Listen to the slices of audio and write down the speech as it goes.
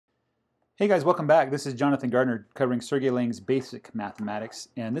Hey guys, welcome back. This is Jonathan Gardner covering Sergey Lang's Basic Mathematics,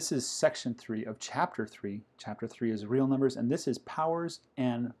 and this is section 3 of chapter 3. Chapter 3 is real numbers, and this is powers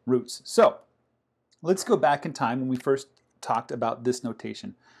and roots. So let's go back in time when we first talked about this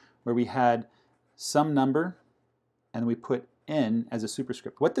notation, where we had some number and we put n as a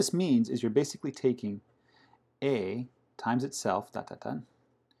superscript. What this means is you're basically taking a times itself,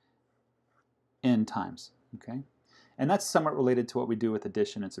 n times, okay? And that's somewhat related to what we do with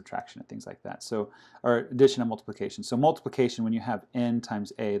addition and subtraction and things like that. So, or addition and multiplication. So multiplication, when you have n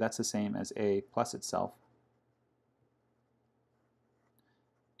times a, that's the same as a plus itself,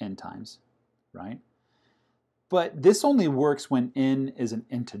 n times, right? But this only works when n is an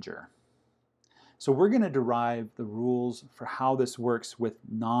integer. So we're going to derive the rules for how this works with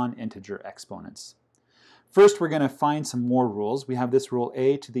non-integer exponents. First, we're going to find some more rules. We have this rule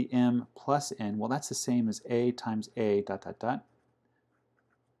a to the m plus n. Well, that's the same as a times a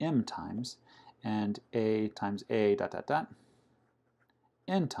m times, and a times a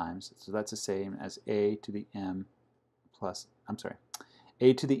n times. So that's the same as a to the m plus,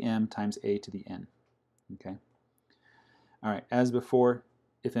 a to the m times a to the n. Okay. All right, as before,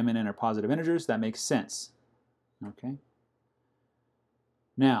 if m and n are positive integers, that makes sense. Okay.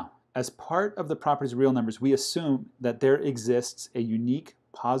 Now, as part of the properties of real numbers, we assume that there exists a unique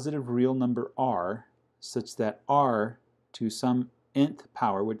positive real number r such that r to some nth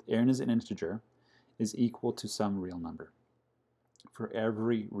power, which n is an integer, is equal to some real number for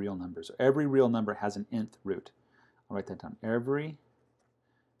every real number. So every real number has an nth root. I'll write that down. Every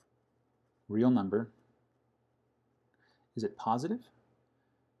real number, is it positive?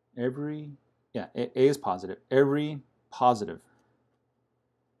 A is positive. Every positive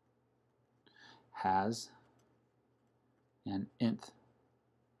has an nth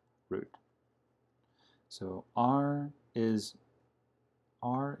root. So r is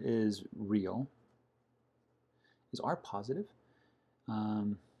real. Is r positive?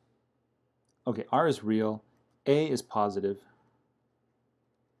 Okay, r is real, a is positive,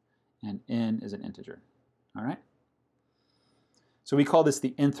 and n is an integer. All right? So we call this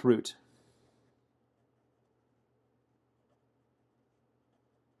the nth root.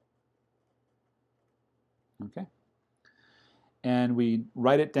 Okay, and we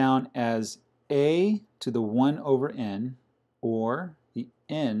write it down as a to the 1 over n, or the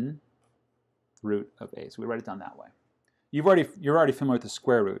n root of a. So we write it down that way. You're already familiar with the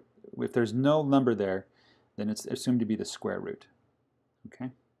square root. If there's no number there, then it's assumed to be the square root.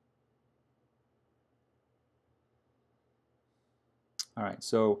 Okay. All right,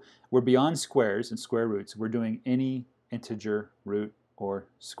 so we're beyond squares and square roots. We're doing any integer root or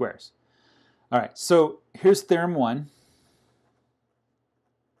squares. All right, so here's theorem 1,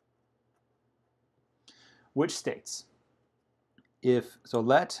 which states,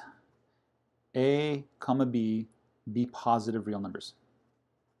 let a comma b be positive real numbers.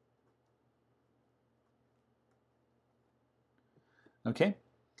 Okay,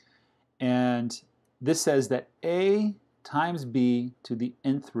 and this says that a times b to the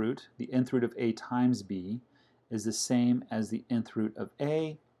nth root of a times b, is the same as the nth root of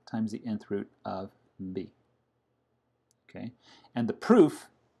a times the nth root of b. Okay, and the proof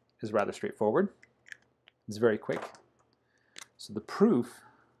is rather straightforward. It's very quick. So the proof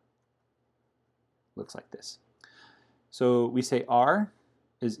looks like this. So we say r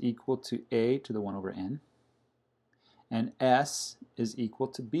is equal to a to the 1 over n, and s is equal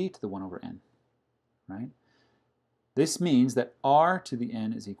to b to the 1 over n, right? This means that r to the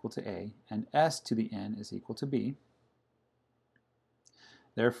n is equal to a, and s to the n is equal to b.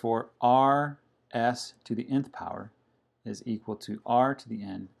 Therefore, rs to the nth power is equal to r to the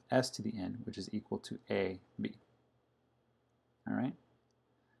n, s to the n, which is equal to ab. All right?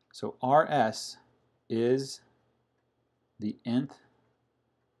 So rs is the nth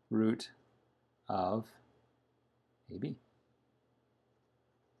root of ab.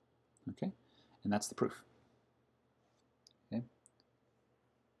 Okay? And that's the proof. Okay?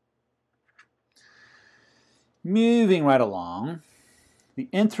 Moving right along, the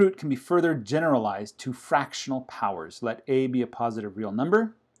nth root can be further generalized to fractional powers. Let a be a positive real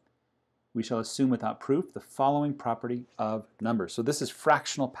number. We shall assume without proof the following property of numbers. So this is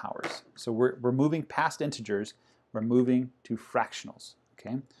fractional powers. So we're moving past integers. We're moving to fractionals.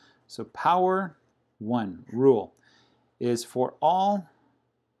 Okay. So power 1 rule is for all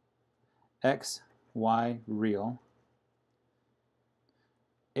x, y real,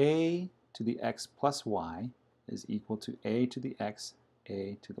 a to the x plus y is equal to a to the x,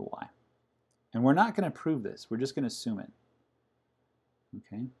 a to the y. And we're not going to prove this. We're just going to assume it.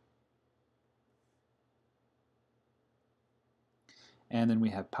 Okay. And then we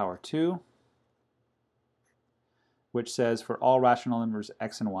have power 2 which says for all rational numbers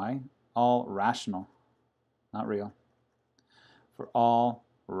x and y, all rational, not real, for all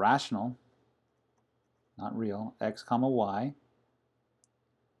rational, not real, x comma y,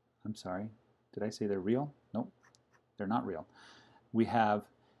 I'm sorry, did I say they're real? Nope, they're not real. We have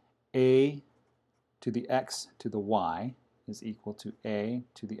a to the x to the y is equal to a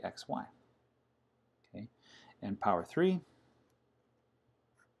to the xy. Okay, and power 3,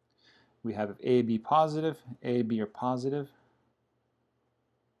 we have if a, b positive, a, b are positive,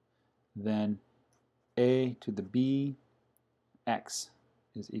 then a to the b x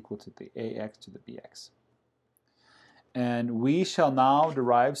is equal to the ax to the bx. And we shall now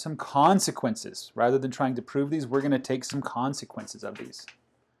derive some consequences. Rather than trying to prove these, we're going to take some consequences of these.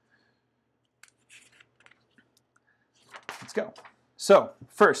 Let's go. So,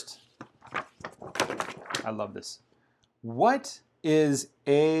 first, I love this. What is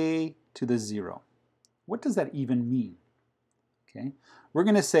a to the 0? What does that even mean? Okay, we're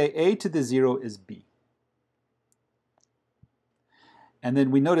going to say a to the 0 is b. And then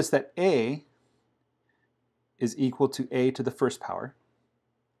we notice that a is equal to a to the first power,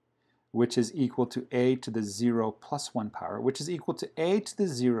 which is equal to a to the 0 plus 1 power, which is equal to a to the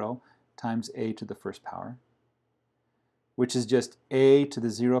 0 times a to the first power, which is just a to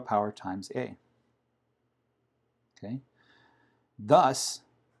the 0 power times a. Okay? Thus,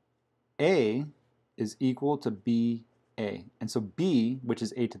 a is equal to ba. And so b, which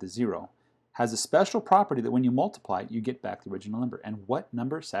is a to the 0, has a special property that when you multiply it, you get back the original number. And what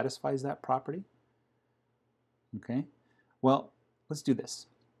number satisfies that property? Okay, well, let's do this.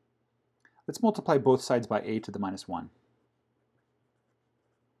 Let's multiply both sides by a to the minus 1.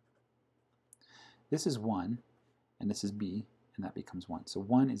 This is 1, and this is b, and that becomes 1. So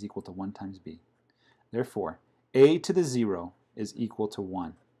 1 is equal to 1 times b. Therefore, a to the 0 is equal to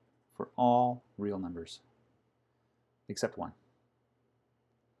 1 for all real numbers, except 1.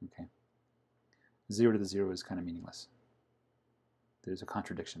 Okay, 0 to the 0 is kind of meaningless. There's a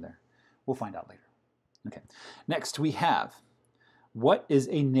contradiction there. We'll find out later. Okay, next we have, what is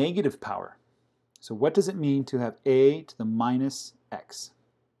a negative power? So what does it mean to have a to the minus x?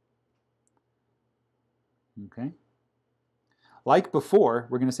 Okay, like before,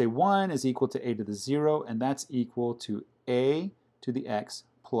 we're going to say 1 is equal to a to the 0, and that's equal to a to the x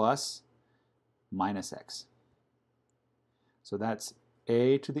plus minus x. So that's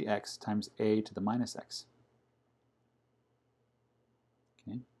a to the x times a to the minus x.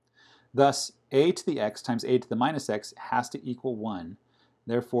 Okay. Thus, a to the x times a to the minus x has to equal 1.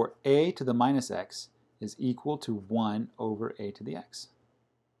 Therefore, a to the minus x is equal to 1 over a to the x.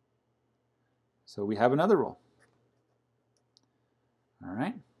 So we have another rule. All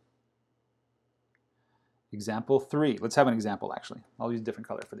right. Example 3. Let's have an example, actually. I'll use a different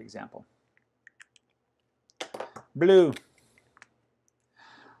color for the example. Blue.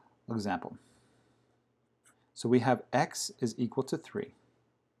 Example. So we have x is equal to 3.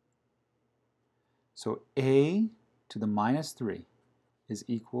 So a to the minus 3 is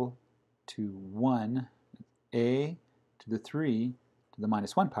equal to 1, a to the 3 to the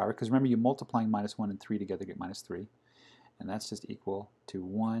minus 1 power, because remember you're multiplying minus 1 and 3 together to get minus 3, and that's just equal to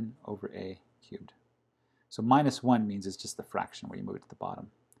 1 over a cubed. So minus 1 means it's just the fraction where you move it to the bottom.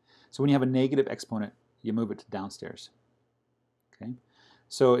 So when you have a negative exponent, you move it to downstairs. Okay?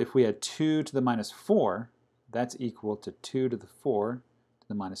 So if we had 2 to the minus 4, that's equal to 2 to the 4 to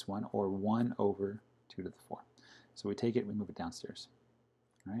the minus 1, or 1 over 2 to the 4. So we take it and we move it downstairs.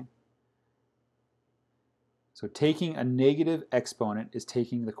 All right? So taking a negative exponent is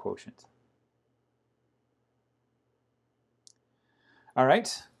taking the quotient. All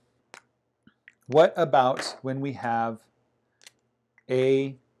right? What about when we have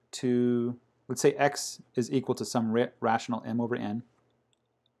a to, let's say x is equal to some rational m over n.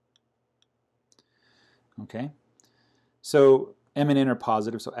 Okay? So m and n are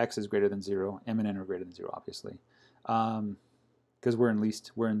positive, so x is greater than 0. M and n are greater than 0, obviously, because we're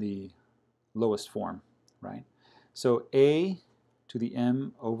in the lowest form, right? So a to the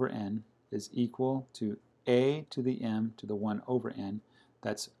m over n is equal to a to the m to the 1 over n.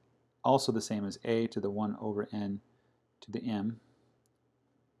 That's also the same as a to the 1 over n to the m,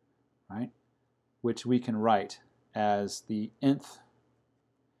 right? Which we can write as the nth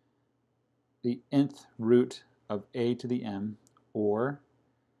root of a to the m, or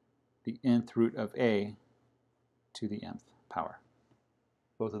the nth root of a to the mth power.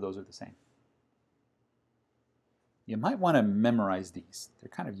 Both of those are the same. You might want to memorize these. They're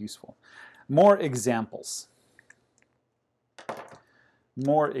kind of useful. More examples.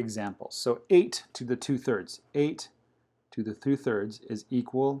 More examples. So 8 to the 2/3. 8 to the 2/3 is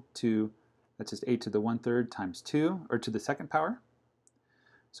equal to That's just 8 to the 1/3 times 2, or to the second power.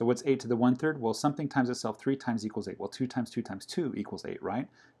 So what's 8 to the 1/3? Well, something times itself 3 times equals 8. Well, 2 times 2 times 2 equals 8, right?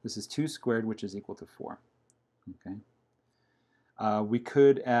 This is 2 squared, which is equal to 4. Okay. We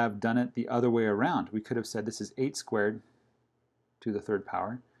could have done it the other way around. We could have said this is 8 squared to the 3rd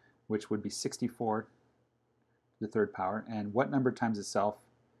power, which would be 64 to the 3rd power. And what number times itself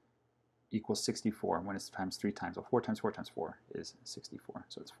equals 64 when it's times 3 times? Well, 4 times 4 times 4 is 64,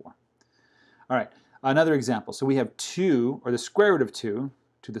 so it's 4. All right, another example. So we have 2, or the square root of 2,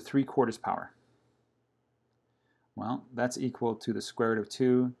 to the 3/4 power. Well, that's equal to the square root of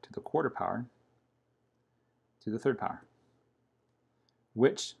 2 to the 1/4 power to the 3rd power,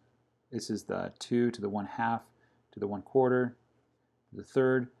 which this is the 2 to the 1/2 to the 1/4 to the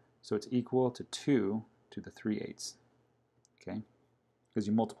 3rd, so it's equal to 2 to the 3/8, okay? Because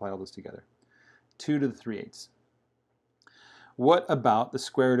you multiply all those together. 2 to the 3/8. What about the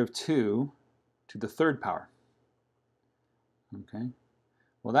square root of 2 to the 3rd power? Okay.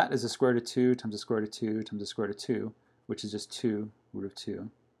 Well, that is the square root of 2 times the square root of 2 times the square root of 2, which is just 2 root of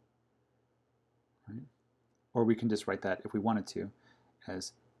 2. Right? Or we can just write that, if we wanted to,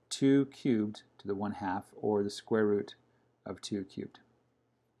 as 2 cubed to the 1/2, or the square root of 2 cubed.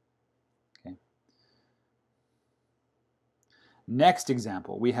 Okay. Next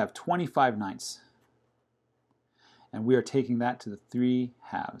example, we have 25/9. And we are taking that to the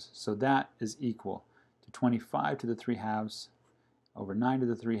 3/2. So that is equal to 25 to the 3/2 over 9 to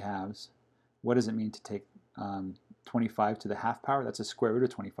the 3/2. What does it mean to take 25 to the 1/2 power? That's a square root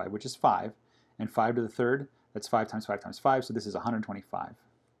of 25, which is 5. And 5 to the 3rd, that's 5 times 5 times 5, so this is 125.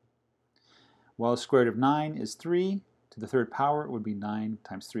 Well, the square root of 9 is 3. To the 3rd power, it would be 9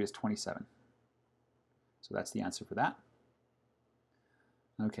 times 3 is 27. So that's the answer for that.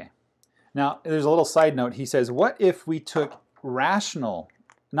 Okay. Now, there's a little side note. He says, what if we took rational,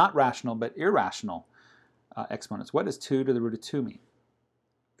 not rational, but irrational exponents? What does 2 to the root of 2 mean?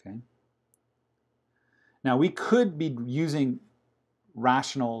 Okay. Now, we could be using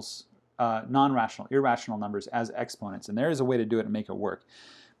rationals, non-rational, irrational numbers as exponents, and there is a way to do it and make it work.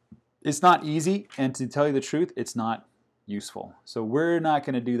 It's not easy, and to tell you the truth, it's not useful. So we're not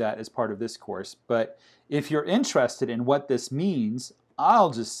going to do that as part of this course, but if you're interested in what this means,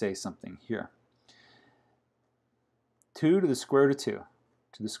 I'll just say something here. 2 to the square root of 2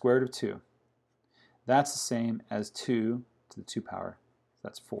 to the square root of 2. That's the same as 2 to the 2 power.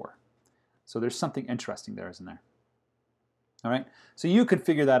 That's 4. So there's something interesting there, isn't there? All right, so you could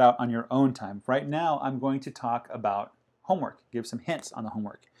figure that out on your own time. Right now, I'm going to talk about homework, give some hints on the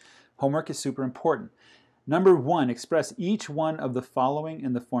homework. Homework is super important. Number 1, express each one of the following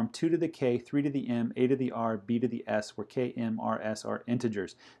in the form 2 to the k, 3 to the m, a to the r, b to the s, where k, m, r, s are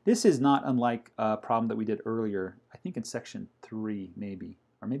integers. This is not unlike a problem that we did earlier, I think in section 3 maybe,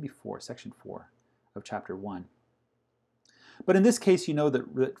 or maybe 4, section 4 of chapter 1. But in this case, you know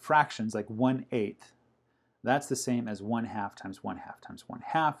that fractions like 1/8, that's the same as 1/2 times 1/2 times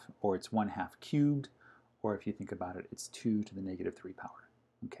 1/2, or it's 1/2 cubed, or if you think about it, it's 2 to the negative 3 power,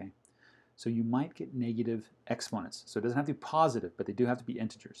 okay? So you might get negative exponents. So it doesn't have to be positive, but they do have to be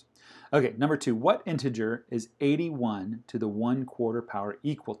integers. Okay, number 2, what integer is 81 to the 1/4 power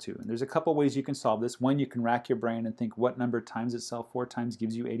equal to? And there's a couple ways you can solve this. One, you can rack your brain and think what number times itself 4 times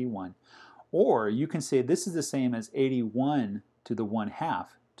gives you 81. Or you can say this is the same as 81 to the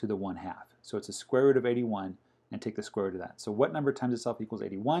 1/2 to the 1/2. So it's a square root of 81 and take the square root of that. So what number times itself equals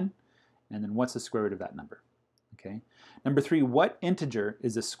 81? And then what's the square root of that number? Okay. Number 3, what integer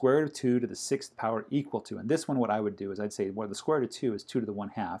is the square root of 2 to the 6th power equal to? And this one, what I would do is I'd say, well, the square root of 2 is 2 to the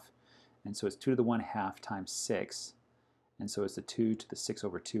 1/2. And so it's 2 to the 1/2 times 6. And so it's the 2 to the 6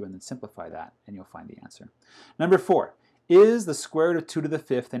 over 2, and then simplify that, and you'll find the answer. Number 4, is the square root of 2 to the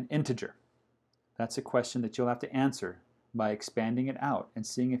 5th an integer? That's a question that you'll have to answer by expanding it out and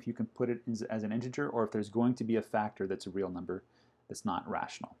seeing if you can put it as an integer, or if there's going to be a factor that's a real number that's not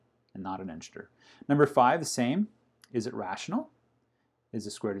rational and not an integer. Number 5, the same. Is it rational? Is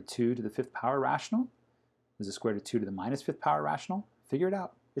the square root of 2 to the 5th power rational? Is the square root of 2 to the minus 5th power rational? Figure it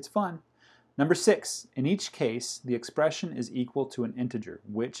out. It's fun. Number 6, in each case, the expression is equal to an integer.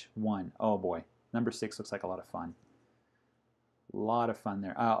 Which one? Oh boy, number 6 looks like a lot of fun. A lot of fun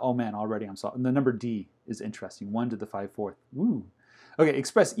there. Oh man, already I'm solving. The number D is interesting. 1 to the 5/4. Woo. Okay,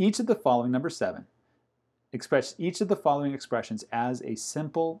 express each of the following, number 7. Express each of the following expressions as a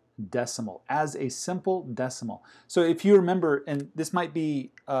simple decimal. As a simple decimal. So if you remember, and this might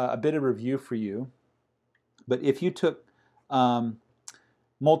be a bit of review for you, but if you took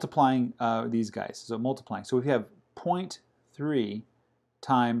multiplying these guys, so multiplying. So if you have 0.3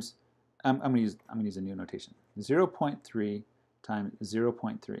 times, I'm going to use a new notation. 0.3 times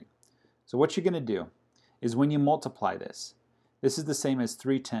 0.3. So what you're going to do is when you multiply this, this is the same as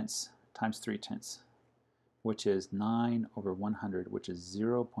 3/10 times 3/10, which is 9 over 100, which is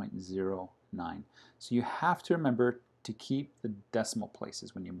 0.09. So you have to remember to keep the decimal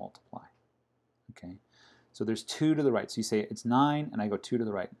places when you multiply. Okay, so there's 2 to the right. So you say it's 9, and I go 2 to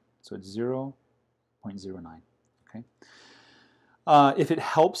the right. So it's 0.09. Okay. If it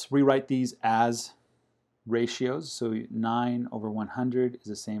helps, rewrite these as ratios. So 9 over 100 is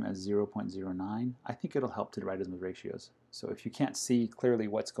the same as 0.09. I think it'll help to write them as ratios. So if you can't see clearly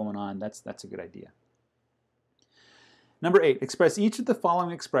what's going on, that's a good idea. Number 8, express each of the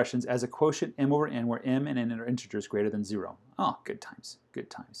following expressions as a quotient m over n, where m and n are integers greater than 0. Oh, good times, good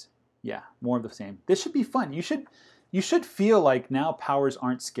times. Yeah, more of the same. This should be fun. You should feel like now powers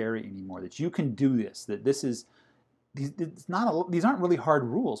aren't scary anymore, that you can do this, that this is, these aren't really hard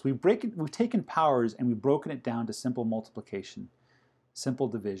rules. We've taken powers and we've broken it down to simple multiplication, simple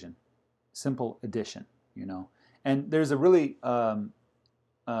division, simple addition, you know. And there's a really, I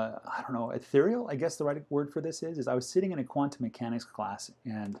don't know, ethereal, I guess the right word for this is I was sitting in a quantum mechanics class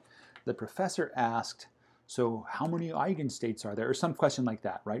and the professor asked, so how many eigenstates are there? Or some question like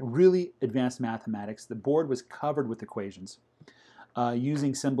that, right? Really advanced mathematics. The board was covered with equations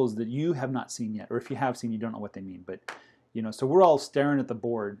using symbols that you have not seen yet. Or if you have seen, you don't know what they mean. But, you know, so we're all staring at the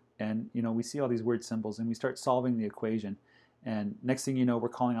board and, you know, we see all these weird symbols and we start solving the equation. And next thing you know, we're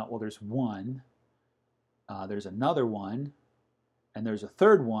calling out, well, there's 1, there's another 1, and there's a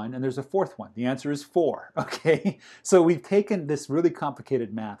third one, and there's a fourth one. The answer is 4, okay? So we've taken this really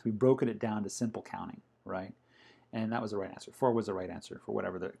complicated math, we've broken it down to simple counting, right? And that was the right answer. 4 was the right answer for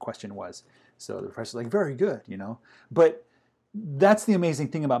whatever the question was. So the professor's like, very good, you know? But that's the amazing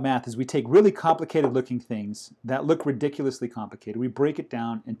thing about math is we take really complicated looking things that look ridiculously complicated. We break it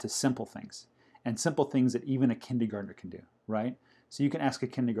down into simple things, and simple things that even a kindergartner can do, right? So you can ask a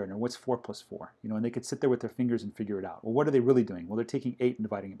kindergartner, what's 4 plus 4? You know, and they could sit there with their fingers and figure it out. Well, what are they really doing? Well, they're taking 8 and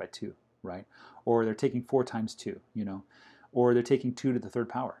dividing it by 2, right? Or they're taking 4 times 2, you know? Or they're taking 2 to the 3rd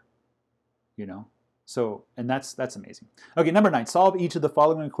power, you know? So, and that's amazing. Okay, number 9, solve each of the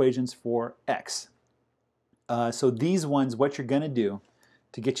following equations for x. So these ones, what you're going to do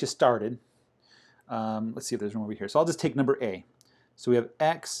to get you started, let's see if there's one over here. So I'll just take number A. So we have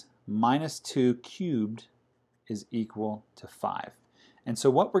x minus 2 cubed is equal to 5. And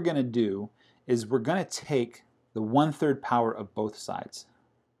so what we're going to do is we're going to take the 1/3 power of both sides.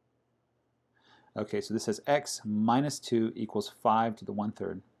 Okay, so this says x minus 2 equals 5 to the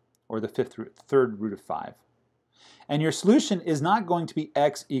 1/3, or the third root of 5. And your solution is not going to be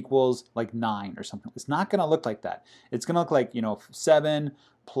x equals like 9 or something. It's not going to look like that. It's going to look like, you know, 7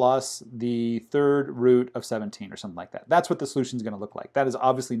 plus the 3rd root of 17 or something like that. That's what the solution is going to look like. That is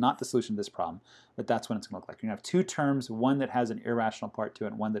obviously not the solution to this problem, but that's what it's going to look like. You're going to have 2 terms, one that has an irrational part to it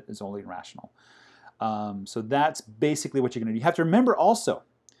and one that is only rational. So that's basically what you're going to do. You have to remember also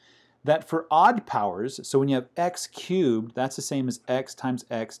that for odd powers, so when you have x cubed, that's the same as x times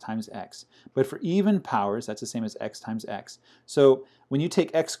x times x. But for even powers, that's the same as x times x. So when you take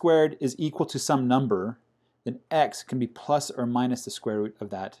x squared is equal to some number, then x can be plus or minus the square root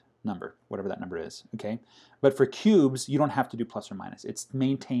of that number, whatever that number is, okay? But for cubes, you don't have to do plus or minus. It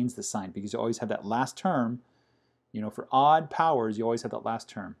maintains the sign because you always have that last term. You know, for odd powers, you always have that last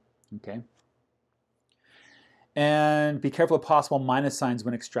term, okay? And be careful of possible minus signs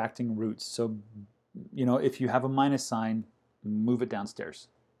when extracting roots. So, you know, if you have a minus sign, move it downstairs.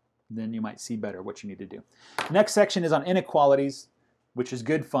 Then you might see better what you need to do. Next section is on inequalities, which is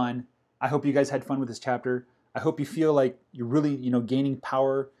good fun. I hope you guys had fun with this chapter. I hope you feel like you're really, you know, gaining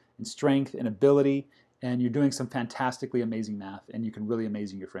power and strength and ability, and you're doing some fantastically amazing math, and you can really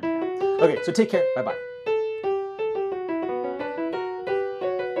amaze your friend. Okay, so take care. Bye-bye.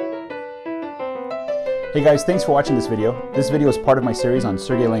 Hey guys, thanks for watching this video. This video is part of my series on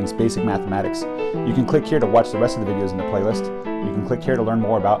Sergey Lang's Basic Mathematics. You can click here to watch the rest of the videos in the playlist. You can click here to learn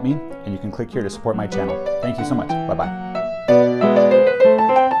more about me, and you can click here to support my channel. Thank you so much. Bye-bye.